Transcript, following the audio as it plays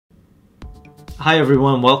Hi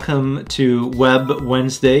everyone, welcome to Web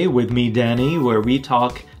Wednesday with me, Danny, where we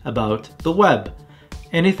talk about the web.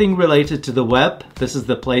 Anything related to the web, this is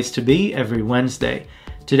the place to be every Wednesday.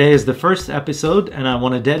 Today is the first episode and I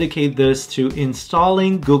want to dedicate this to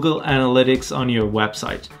installing Google Analytics on your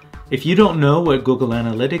website. If you don't know what Google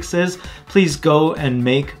Analytics is, please go and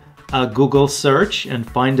make a Google search and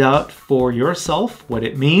find out for yourself what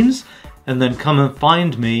it means, and then come and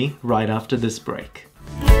find me right after this break.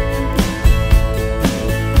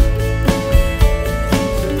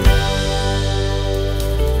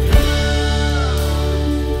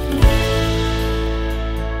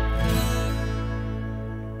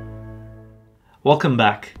 Welcome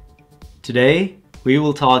back. Today, we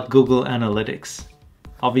will talk Google Analytics.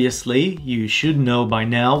 Obviously, you should know by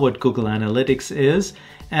now what Google Analytics is,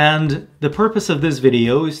 and the purpose of this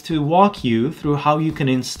video is to walk you through how you can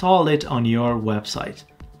install it on your website.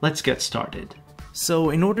 Let's get started. So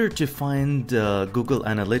in order to find Google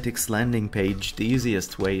Analytics landing page, the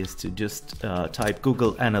easiest way is to just type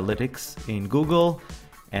Google Analytics in Google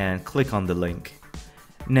and click on the link.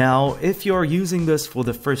 Now, if you're using this for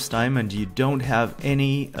the first time and you don't have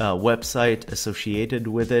any website associated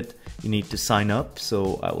with it, you need to sign up.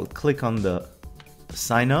 So I will click on the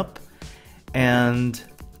sign up, and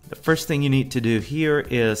the first thing you need to do here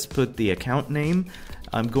is put the account name.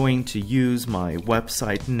 I'm going to use my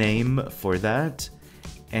website name for that,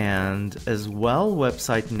 and as well,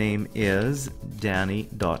 website name is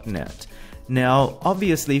danny.net. Now,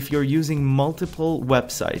 obviously, if you're using multiple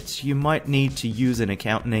websites, you might need to use an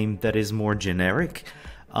account name that is more generic.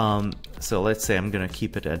 So let's say I'm going to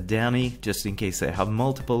keep it at Danny, just in case I have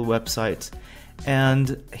multiple websites.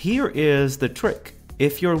 And here is the trick.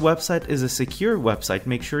 If your website is a secure website,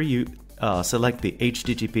 make sure you select the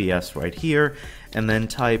HTTPS right here, and then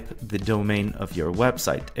type the domain of your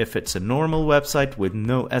website. If it's a normal website with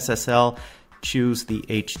no SSL, choose the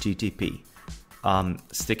HTTP.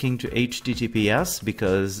 Sticking to HTTPS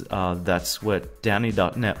because that's what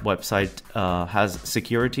Danny.net website has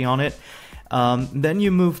security on it. Then you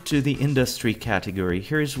move to the industry category.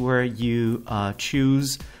 Here's where you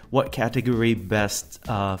choose what category best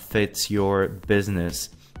fits your business.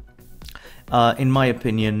 In my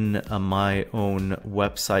opinion, my own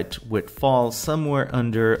website would fall somewhere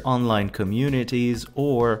under online communities,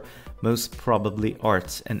 or most probably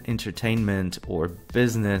arts and entertainment or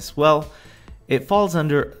business. Well, it falls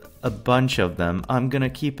under a bunch of them. I'm gonna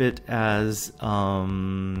keep it as,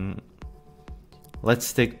 let's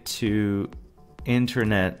stick to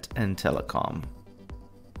internet and telecom.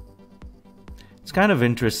 It's kind of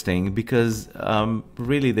interesting because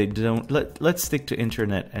really they don't, let's stick to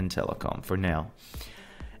internet and telecom for now.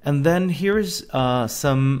 And then here's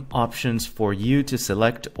some options for you to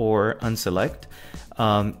select or unselect.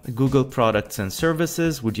 Google products and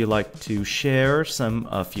services. Would you like to share some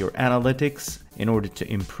of your analytics in order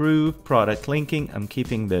to improve product linking? I'm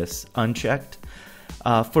keeping this unchecked.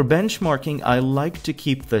 For benchmarking, I like to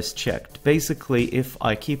keep this checked. Basically, if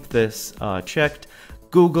I keep this checked,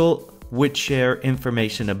 Google would share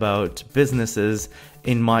information about businesses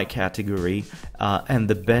in my category and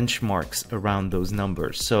the benchmarks around those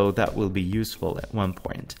numbers. So that will be useful at one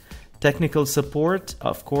point. Technical support,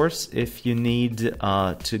 of course, if you need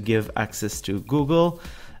to give access to Google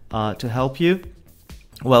to help you,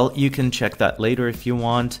 well, you can check that later if you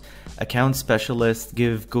want. Account specialist,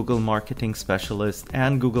 give Google Marketing Specialist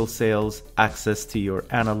and Google Sales access to your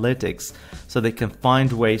analytics so they can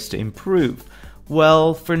find ways to improve.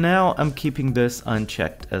 Well, for now, I'm keeping this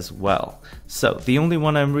unchecked as well. So the only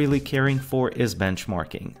one I'm really caring for is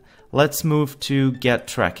benchmarking. Let's move to Get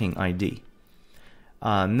Tracking ID.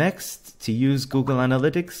 Next, to use Google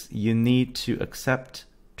Analytics, you need to accept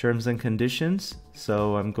terms and conditions.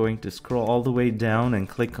 So I'm going to scroll all the way down and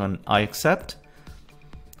click on I accept.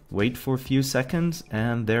 Wait for a few seconds,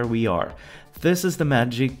 and there we are. This is the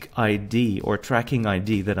magic ID or tracking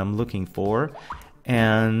ID that I'm looking for,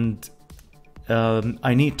 and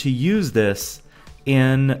I need to use this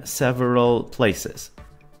in several places.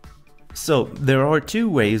 So there are two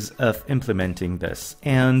ways of implementing this,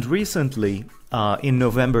 and recently in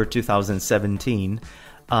November 2017,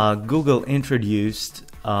 Google introduced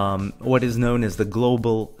what is known as the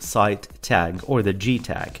Global Site Tag, or the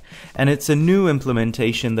GTag. And it's a new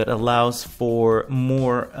implementation that allows for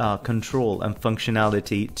more control and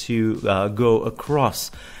functionality to go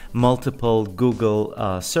across multiple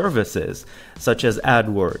Google services, such as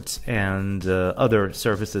AdWords and other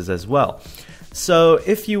services as well. So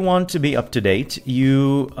if you want to be up to date,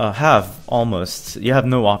 you have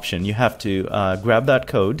no option. You have to grab that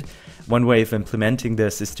code, one way of implementing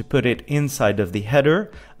this is to put it inside of the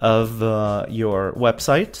header of your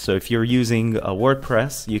website. So if you're using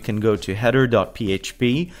WordPress, you can go to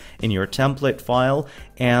header.php in your template file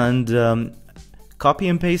and copy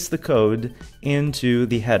and paste the code into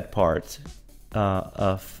the head part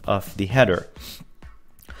of the header.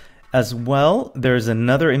 As well, there's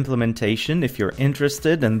another implementation if you're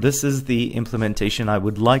interested, and this is the implementation I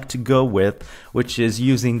would like to go with, which is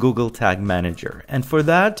using Google Tag Manager. And for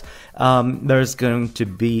that, there's going to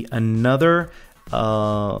be another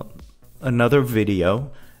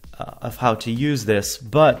video of how to use this,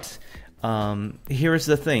 but here's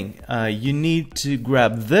the thing. You need to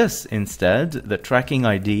grab this instead, the tracking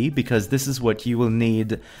ID, because this is what you will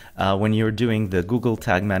need when you're doing the Google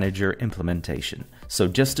Tag Manager implementation. So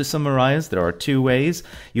just to summarize, there are two ways.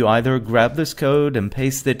 You either grab this code and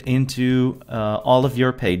paste it into all of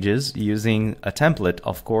your pages using a template,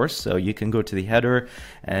 of course. So you can go to the header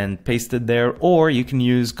and paste it there, or you can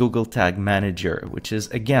use Google Tag Manager, which is,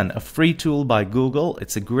 again, a free tool by Google.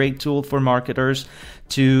 It's a great tool for marketers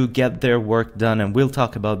to get their work done, and we'll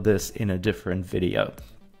talk about this in a different video.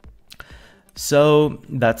 So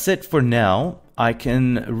that's it for now. I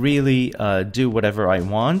can really do whatever I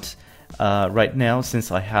want right now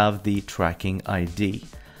since I have the tracking ID.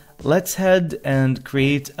 Let's head and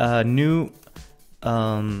create a new,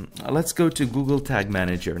 let's go to Google Tag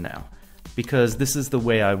Manager now, because this is the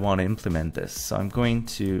way I want to implement this. So I'm going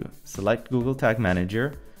to select Google Tag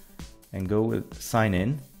Manager and go with sign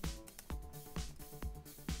in.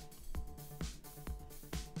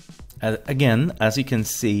 Again, as you can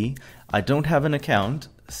see, I don't have an account,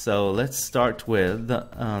 so let's start with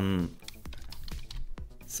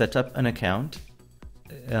set up an account.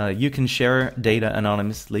 You can share data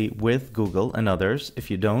anonymously with Google and others. If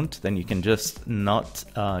you don't, then you can just not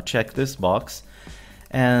check this box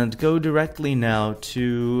and go directly now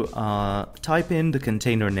to type in the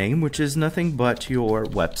container name, which is nothing but your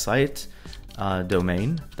website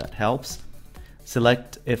domain. That helps.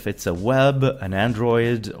 Select if it's a web, an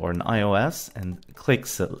Android, or an iOS, and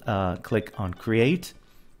click on Create.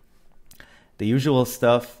 The usual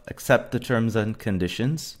stuff, accept the terms and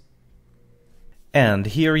conditions. And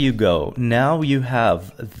here you go. Now you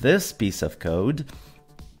have this piece of code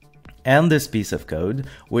and this piece of code,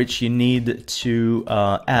 which you need to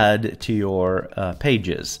add to your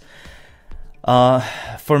pages.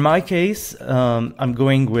 For my case, I'm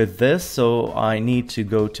going with this, so I need to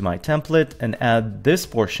go to my template and add this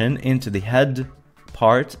portion into the head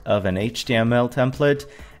part of an HTML template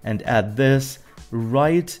and add this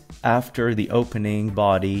right after the opening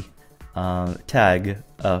body tag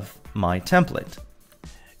of my template.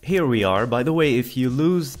 Here we are. By the way, if you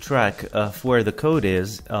lose track of where the code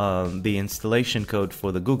is, the installation code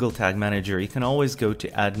for the Google Tag Manager, you can always go to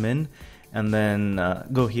admin and then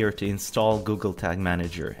go here to install Google Tag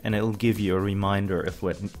Manager, and it'll give you a reminder of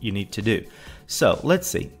what you need to do. So let's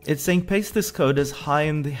see. It's saying paste this code as high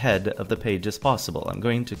in the head of the page as possible. I'm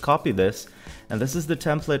going to copy this, and this is the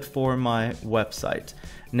template for my website.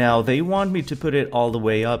 Now they want me to put it all the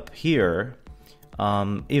way up here,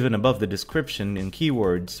 even above the description in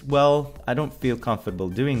keywords. Well, I don't feel comfortable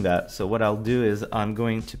doing that, so what I'll do is I'm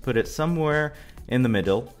going to put it somewhere in the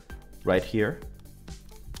middle, right here.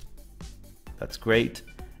 That's great.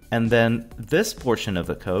 And then this portion of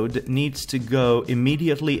the code needs to go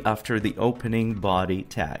immediately after the opening body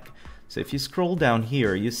tag. So if you scroll down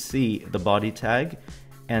here, you see the body tag,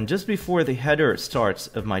 and just before the header starts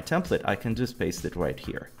of my template, I can just paste it right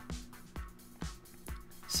here.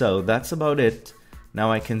 So that's about it.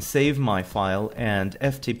 Now I can save my file and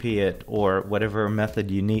FTP it, or whatever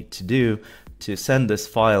method you need to do to send this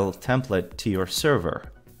file template to your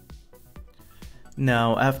server.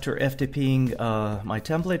 Now, after FTPing my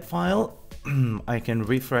template file, I can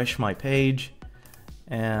refresh my page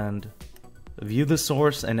and view the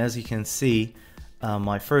source, and as you can see,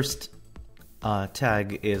 my first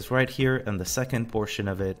tag is right here and the second portion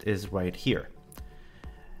of it is right here.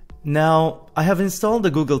 Now, I have installed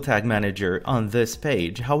the Google Tag Manager on this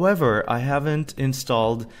page. However, I haven't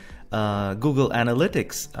installed Google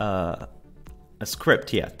Analytics a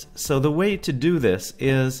script yet. So the way to do this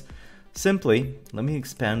is simply, let me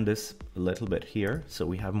expand this a little bit here so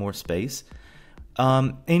we have more space.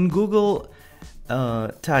 In Google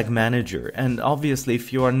Tag Manager, and obviously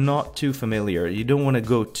if you are not too familiar, you don't want to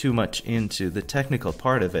go too much into the technical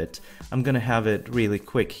part of it, I'm going to have it really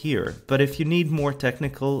quick here. But if you need more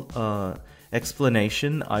technical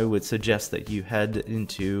explanation, I would suggest that you head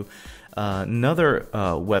into another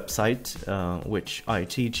website which I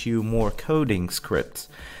teach you more coding scripts,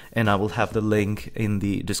 and I will have the link in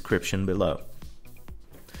the description below.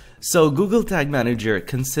 So Google Tag Manager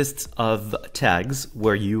consists of tags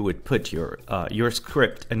where you would put your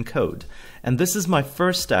script and code. And this is my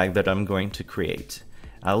first tag that I'm going to create.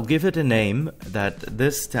 I'll give it a name. That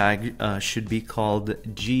this tag should be called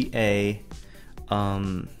GA,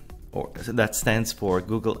 or that stands for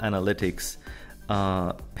Google Analytics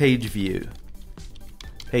page view.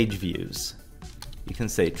 Page views. You can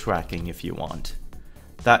say tracking if you want.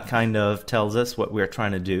 That kind of tells us what we're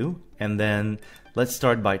trying to do. And then let's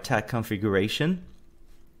start by tag configuration.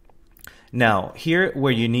 Now, here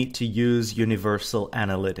where you need to use Universal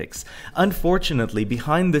Analytics. Unfortunately,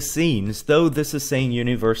 behind the scenes, though this is saying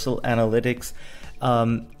Universal Analytics,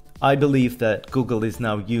 I believe that Google is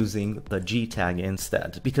now using the GTag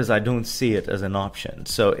instead, because I don't see it as an option.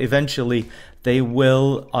 So eventually, they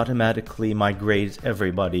will automatically migrate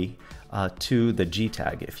everybody to the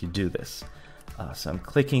GTag if you do this. So I'm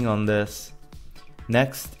clicking on this.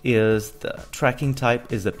 Next is the tracking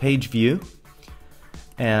type is the page view.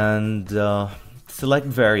 And select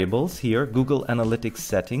variables here, Google Analytics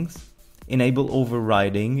settings, enable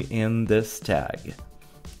overriding in this tag.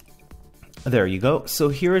 There you go. So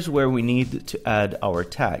here's where we need to add our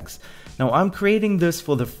tags. Now I'm creating this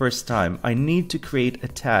for the first time. I need to create a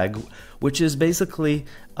tag which is basically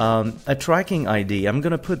a tracking ID. I'm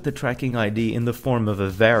going to put the tracking ID in the form of a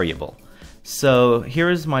variable. So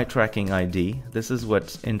here's my tracking ID. This is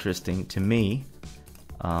what's interesting to me.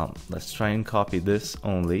 Let's try and copy this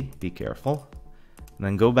only, be careful. And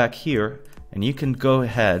then go back here and you can go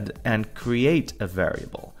ahead and create a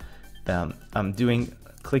variable. I'm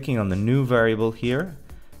clicking on the new variable here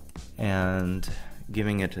and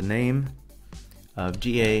giving it a name of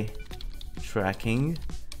GA tracking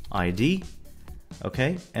ID.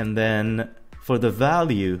 Okay, and then for the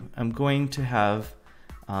value, I'm going to have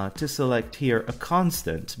to select here a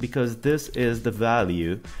constant because this is the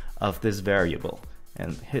value of this variable.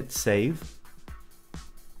 And hit save.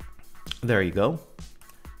 There you go.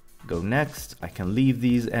 Go next. I can leave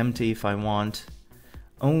these empty if I want.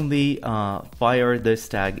 Only fire this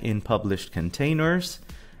tag in published containers,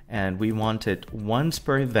 and we want it once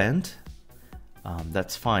per event.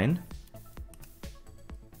 That's fine.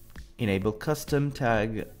 Enable custom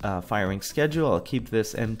tag firing schedule. I'll keep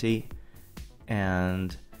this empty,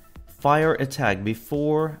 and fire a tag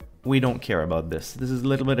before. We don't care about this. This is a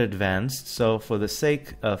little bit advanced, so for the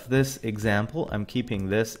sake of this example, I'm keeping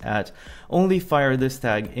this at only fire this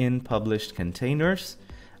tag in published containers.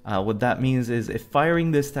 What that means is if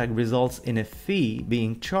firing this tag results in a fee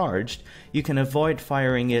being charged, you can avoid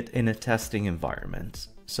firing it in a testing environment.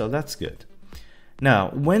 So that's good. Now,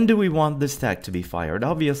 when do we want this tag to be fired?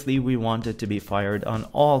 Obviously, we want it to be fired on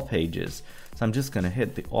all pages. So I'm just going to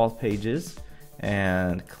hit the all pages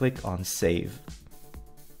and click on save.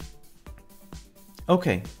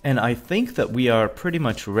 Okay, and I think that we are pretty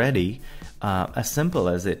much ready. As simple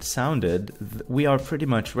as it sounded, we are pretty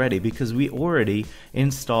much ready because we already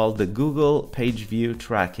installed the Google Page View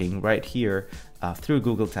tracking right here through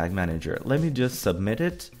Google Tag Manager. Let me just submit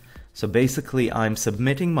it. So basically, I'm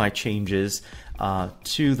submitting my changes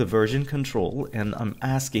to the version control, and I'm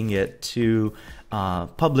asking it to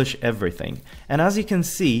publish everything. And as you can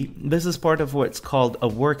see, this is part of what's called a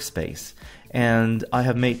workspace. And I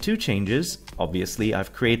have made two changes. Obviously,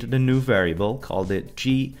 I've created a new variable, called it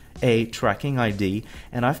GA tracking ID,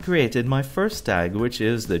 and I've created my first tag, which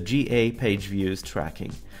is the GA page views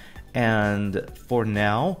tracking. And for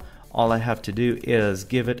now, all I have to do is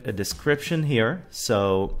give it a description here.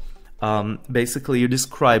 So basically, you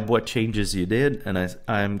describe what changes you did, and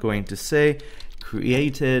I'm going to say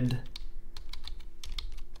created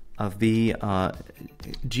of the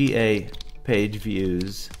GA page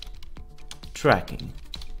views tracking.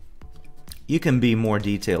 You can be more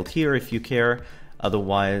detailed here if you care,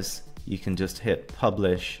 otherwise you can just hit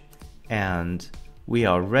publish and we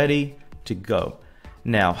are ready to go.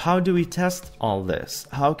 Now, how do we test all this?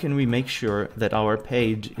 How can we make sure that our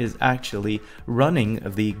page is actually running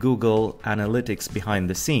the Google Analytics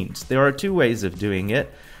behind the scenes? There are two ways of doing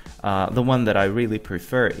it. The one that I really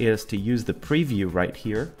prefer is to use the preview right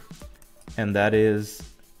here, and that is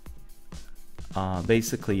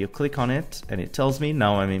basically you click on it and it tells me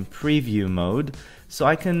now I'm in preview mode, so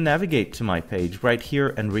I can navigate to my page right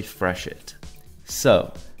here and refresh it.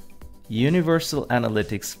 So Universal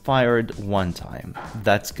Analytics fired one time.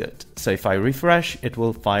 That's good. So if I refresh, it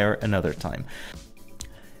will fire another time.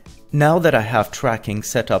 Now that I have tracking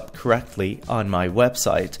set up correctly on my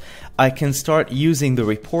website, I can start using the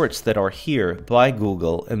reports that are here by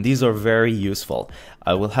Google, and these are very useful.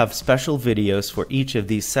 I will have special videos for each of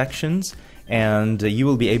these sections, and you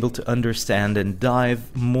will be able to understand and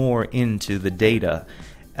dive more into the data.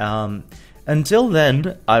 And Until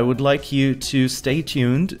then, I would like you to stay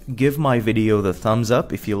tuned, give my video the thumbs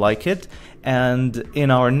up if you like it, and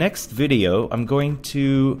in our next video, I'm going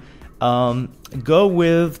to go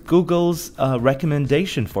with Google's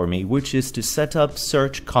recommendation for me, which is to set up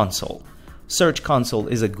Search Console. Search Console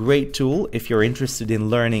is a great tool if you're interested in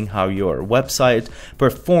learning how your website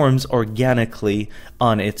performs organically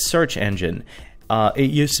on its search engine. It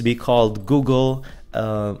used to be called Google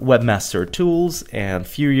Webmaster Tools, and a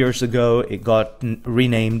few years ago it got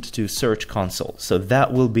renamed to Search Console. So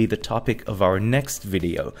that will be the topic of our next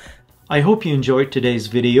video. I hope you enjoyed today's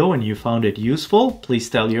video and you found it useful. Please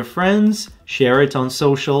tell your friends, share it on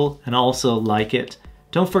social, and also like it.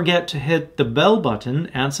 Don't forget to hit the bell button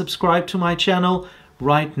and subscribe to my channel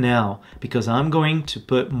right now, because I'm going to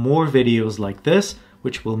put more videos like this,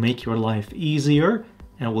 which will make your life easier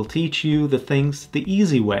and will teach you the things the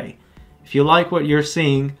easy way. If you like what you're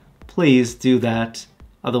seeing, please do that.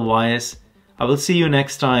 Otherwise, I will see you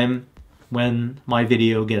next time when my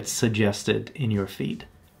video gets suggested in your feed.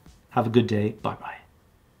 Have a good day. Bye-bye.